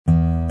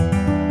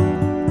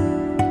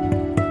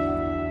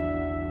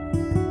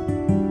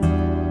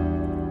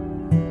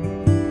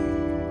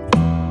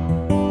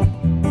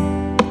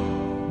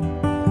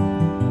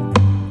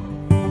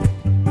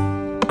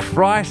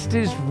Christ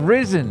is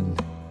risen.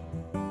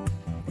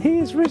 He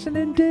is risen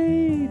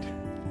indeed.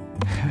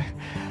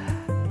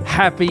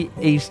 Happy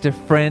Easter,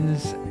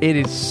 friends. It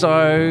is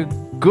so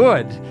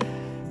good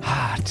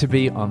to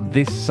be on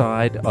this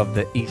side of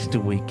the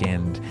Easter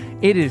weekend.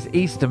 It is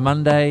Easter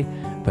Monday,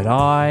 but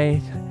I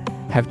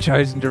have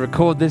chosen to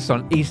record this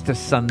on Easter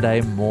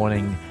Sunday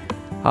morning.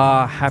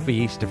 Happy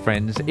Easter,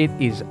 friends. It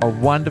is a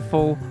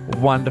wonderful,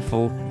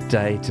 wonderful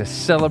day to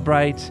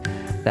celebrate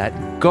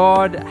that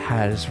God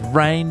has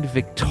reigned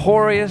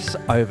victorious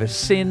over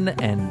sin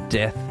and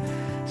death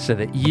so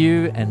that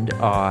you and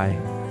I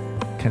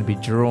can be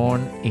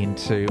drawn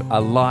into a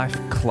life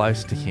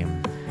close to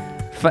Him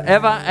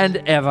forever and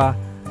ever.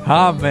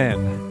 Amen.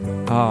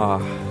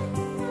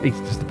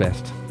 Easter's the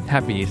best.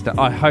 Happy Easter.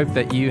 I hope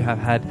that you have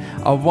had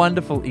a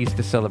wonderful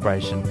Easter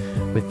celebration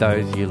with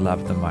those you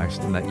love the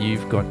most, and that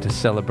you've got to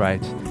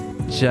celebrate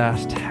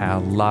just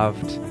how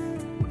loved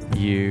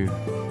you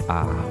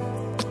are.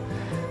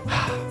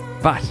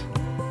 But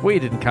we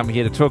didn't come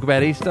here to talk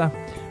about Easter.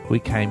 We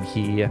came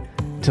here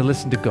to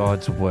listen to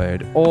God's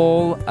word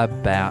all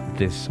about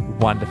this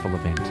wonderful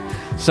event.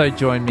 So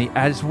join me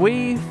as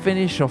we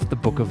finish off the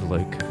book of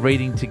Luke,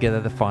 reading together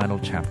the final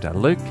chapter,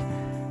 Luke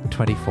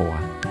 24.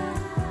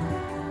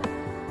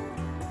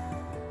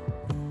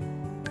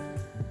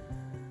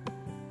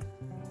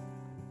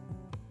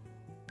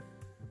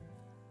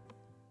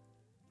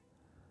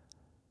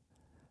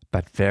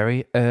 But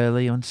very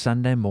early on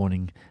Sunday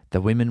morning, the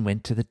women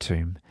went to the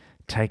tomb,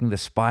 taking the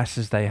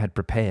spices they had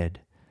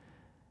prepared.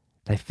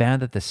 They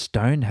found that the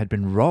stone had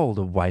been rolled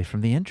away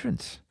from the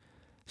entrance.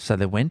 So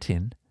they went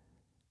in,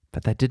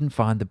 but they didn't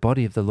find the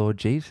body of the Lord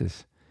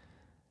Jesus.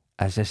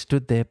 As they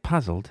stood there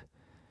puzzled,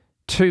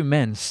 two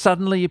men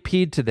suddenly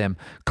appeared to them,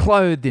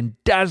 clothed in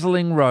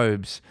dazzling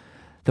robes.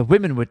 The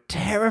women were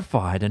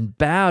terrified and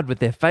bowed with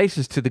their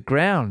faces to the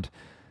ground.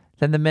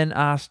 Then the men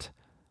asked,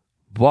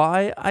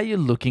 "Why are you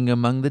looking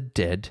among the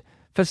dead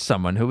for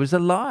someone who is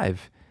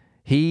alive?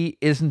 He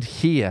isn't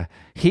here.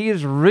 He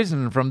is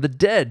risen from the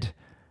dead.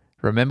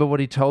 Remember what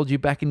he told you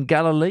back in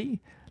Galilee?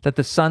 That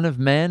the Son of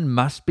Man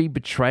must be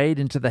betrayed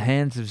into the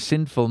hands of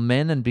sinful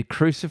men and be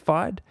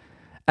crucified,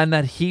 and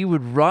that he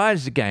would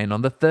rise again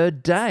on the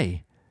third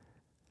day."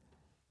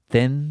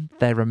 Then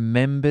they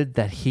remembered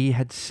that he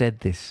had said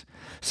this.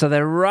 So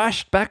they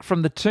rushed back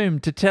from the tomb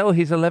to tell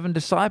his 11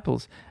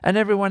 disciples and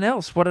everyone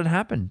else what had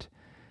happened.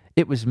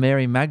 It was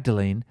Mary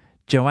Magdalene,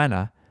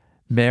 Joanna,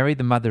 Mary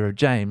the mother of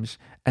James,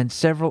 and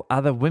several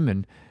other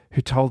women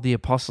who told the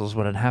apostles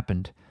what had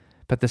happened.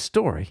 But the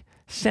story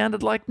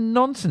sounded like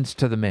nonsense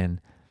to the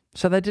men,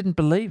 so they didn't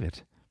believe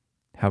it.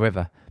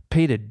 However,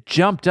 Peter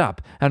jumped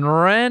up and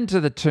ran to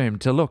the tomb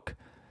to look.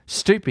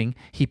 Stooping,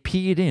 he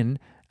peered in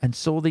and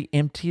saw the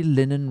empty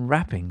linen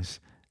wrappings.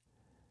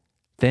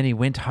 Then he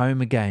went home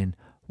again,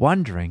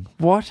 wondering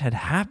what had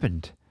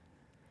happened.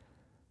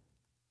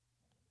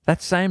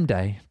 That same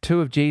day,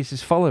 2 of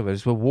Jesus'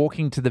 followers were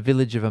walking to the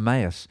village of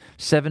Emmaus,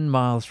 7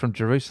 miles from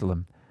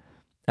Jerusalem.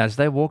 As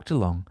they walked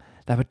along,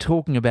 they were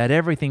talking about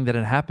everything that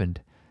had happened.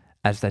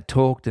 As they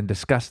talked and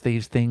discussed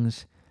these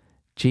things,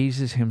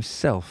 Jesus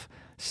himself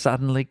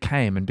suddenly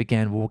came and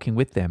began walking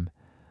with them,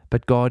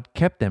 but God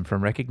kept them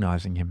from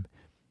recognizing him.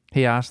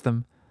 He asked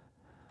them,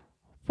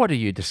 "What are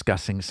you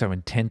discussing so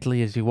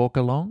intently as you walk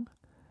along?"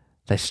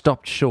 They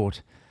stopped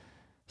short,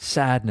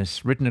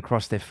 sadness written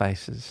across their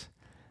faces.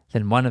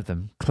 Then one of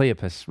them,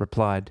 Cleopas,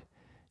 replied,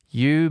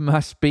 "You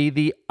must be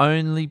the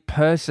only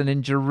person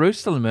in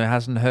Jerusalem who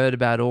hasn't heard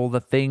about all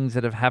the things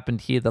that have happened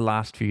here the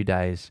last few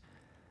days."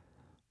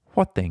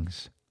 "What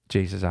things?"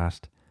 Jesus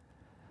asked.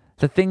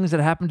 "The things that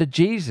happened to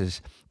Jesus,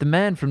 the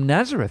man from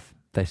Nazareth,"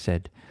 they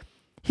said.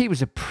 "He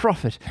was a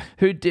prophet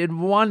who did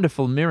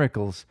wonderful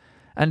miracles,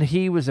 and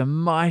he was a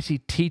mighty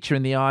teacher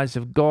in the eyes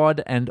of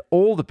God and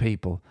all the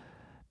people.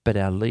 But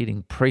our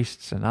leading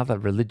priests and other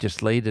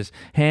religious leaders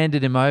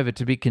handed him over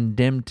to be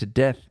condemned to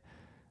death,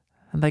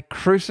 and they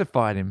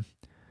crucified him.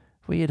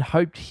 We had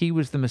hoped he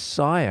was the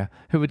Messiah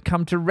who would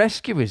come to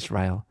rescue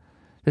Israel.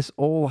 This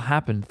all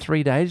happened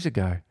 3 days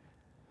ago."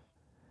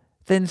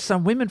 Then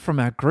some women from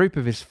our group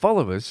of his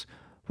followers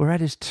were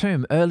at his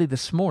tomb early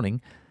this morning,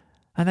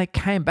 and they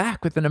came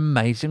back with an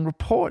amazing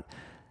report.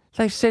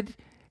 They said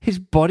his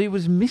body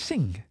was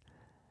missing,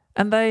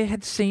 and they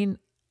had seen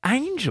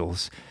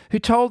angels who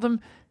told them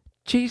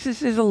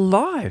Jesus is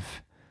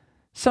alive.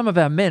 Some of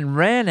our men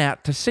ran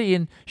out to see,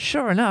 and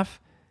sure enough,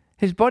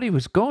 his body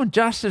was gone,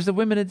 just as the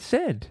women had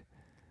said.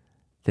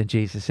 Then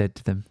Jesus said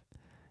to them,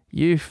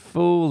 "You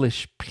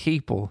foolish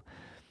people,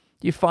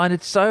 you find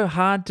it so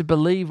hard to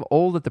believe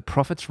all that the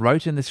prophets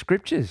wrote in the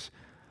scriptures.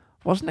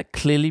 Wasn't it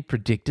clearly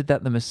predicted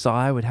that the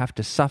Messiah would have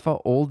to suffer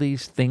all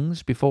these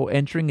things before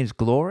entering his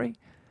glory?"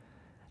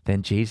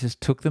 Then Jesus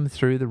took them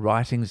through the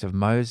writings of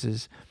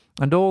Moses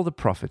and all the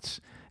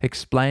prophets,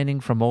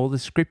 explaining from all the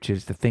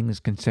scriptures the things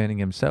concerning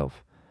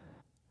himself.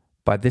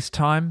 By this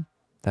time,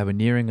 they were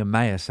nearing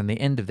Emmaus and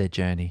the end of their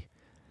journey.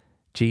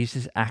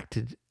 Jesus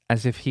acted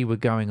as if he were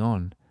going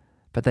on,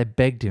 but they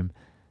begged him,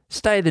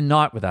 "Stay the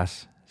night with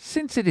us,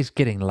 since it is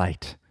getting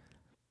late."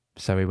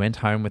 So he went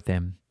home with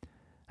them.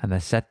 and they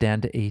sat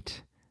down to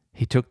eat.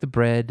 He took the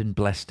bread and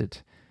blessed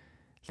it.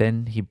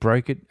 Then he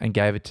broke it and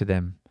gave it to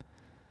them.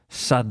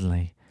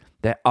 Suddenly,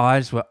 their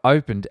eyes were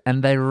opened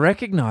and they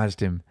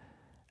recognized him.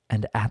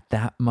 And at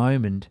that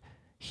moment,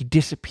 he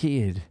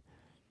disappeared.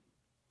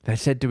 They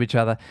said to each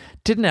other,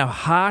 "Didn't our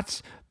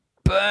hearts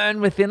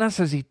burn within us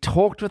as he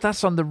talked with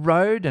us on the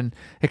road and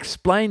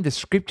explained the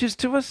scriptures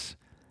to us?"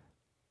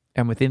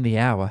 And within the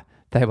hour,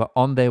 they were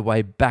on their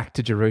way back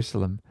to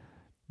Jerusalem.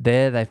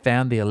 There they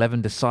found the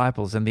 11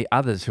 disciples and the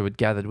others who had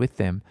gathered with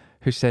them,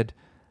 who said,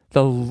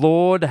 "The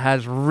Lord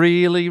has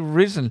really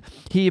risen.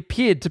 He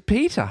appeared to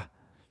Peter."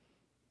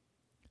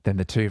 Then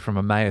the two from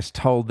Emmaus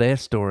told their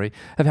story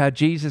of how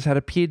Jesus had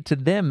appeared to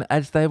them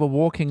as they were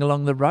walking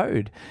along the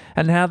road,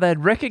 and how they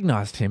had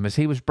recognized him as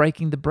he was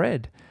breaking the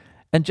bread.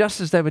 And just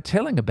as they were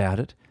telling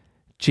about it,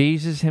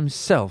 Jesus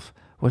himself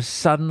was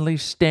suddenly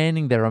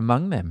standing there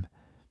among them.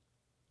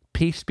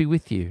 "Peace be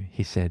with you,"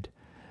 he said.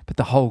 But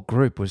the whole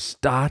group was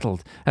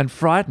startled and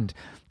frightened,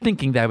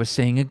 thinking they were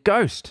seeing a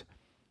ghost.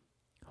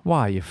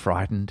 "Why are you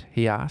frightened?"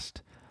 he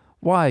asked.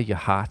 "Why are your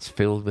hearts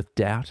filled with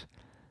doubt?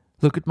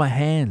 Look at my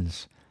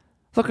hands.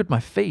 Look at my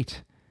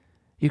feet.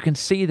 You can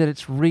see that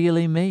it's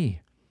really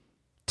me.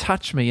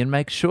 Touch me and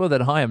make sure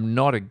that I am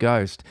not a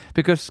ghost,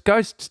 because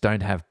ghosts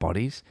don't have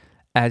bodies,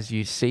 as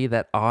you see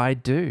that I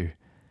do."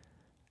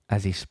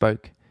 As he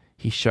spoke,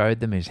 he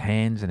showed them his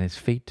hands and his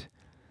feet.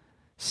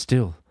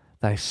 Still,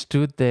 they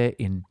stood there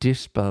in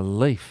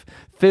disbelief,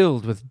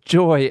 filled with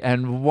joy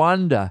and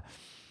wonder.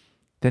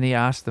 Then he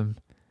asked them,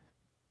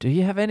 "Do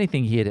you have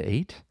anything here to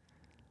eat?"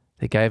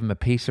 They gave him a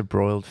piece of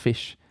broiled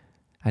fish,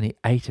 and he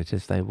ate it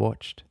as they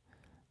watched.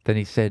 Then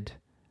he said,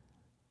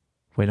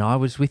 "When I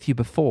was with you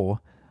before,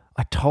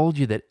 I told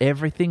you that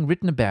everything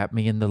written about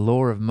me in the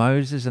law of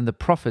Moses and the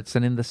prophets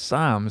and in the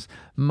Psalms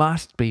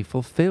must be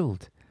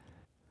fulfilled."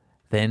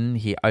 Then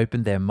he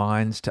opened their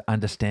minds to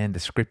understand the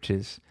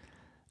scriptures,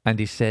 and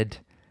he said,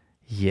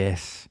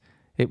 "Yes,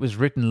 it was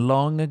written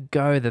long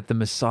ago that the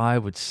Messiah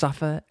would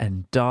suffer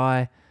and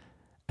die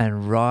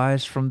and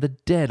rise from the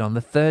dead on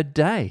the third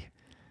day.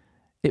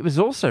 It was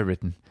also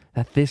written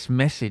that this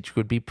message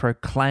would be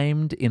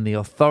proclaimed in the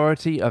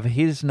authority of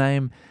his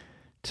name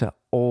to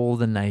all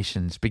the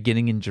nations,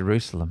 beginning in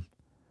Jerusalem.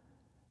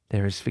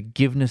 There is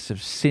forgiveness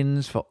of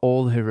sins for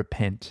all who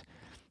repent.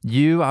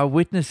 You are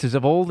witnesses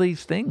of all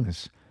these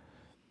things.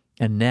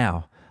 And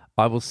now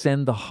I will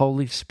send the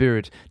Holy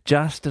Spirit,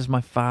 just as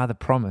my Father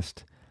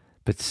promised.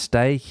 But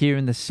stay here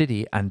in the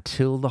city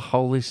until the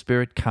Holy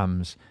Spirit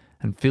comes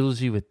and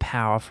fills you with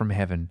power from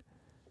heaven."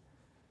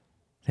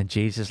 Then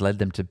Jesus led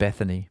them to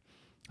Bethany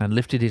and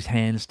lifted his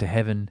hands to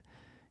heaven.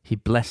 He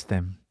blessed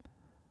them.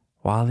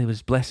 While he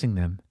was blessing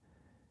them,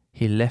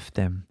 he left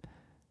them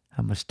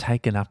and was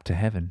taken up to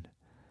heaven.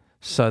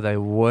 So they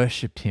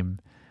worshipped him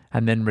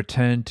and then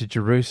returned to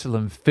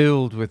Jerusalem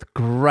filled with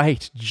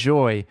great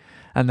joy,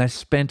 and they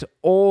spent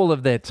all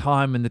of their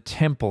time in the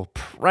temple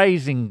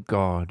praising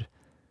God.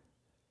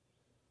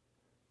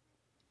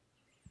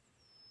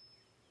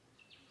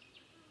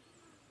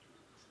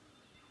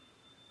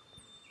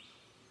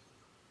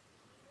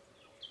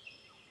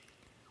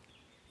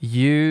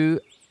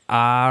 You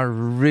are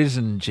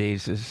risen,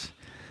 Jesus.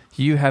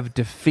 You have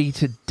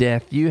defeated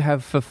death. You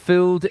have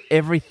fulfilled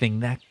everything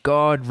that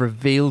God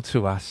revealed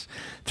to us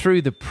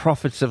through the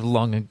prophets of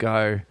long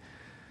ago.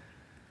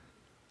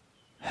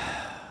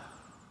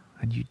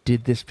 And you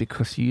did this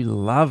because you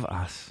love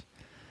us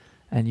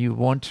and you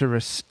want to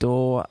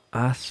restore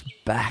us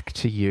back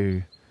to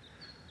you.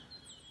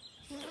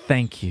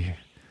 Thank you,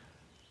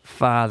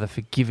 Father,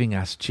 for giving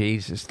us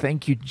Jesus.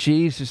 Thank you,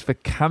 Jesus, for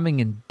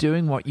coming and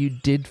doing what you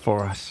did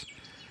for us.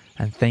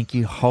 And thank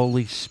you,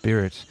 Holy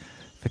Spirit,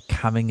 for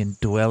coming and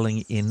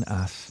dwelling in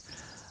us.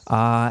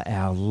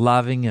 Our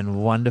loving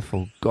and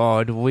wonderful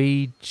God,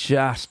 we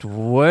just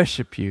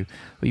worship you.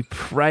 We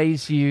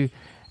praise you,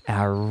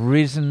 our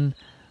risen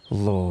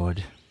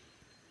Lord.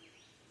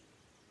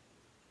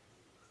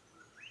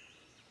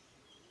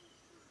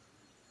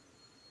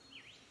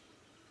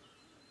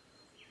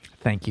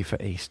 Thank you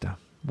for Easter.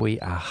 We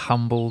are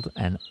humbled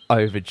and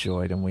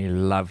overjoyed, and we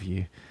love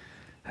you.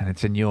 And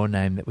it's in your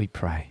name that we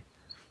pray.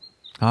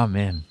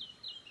 Amen.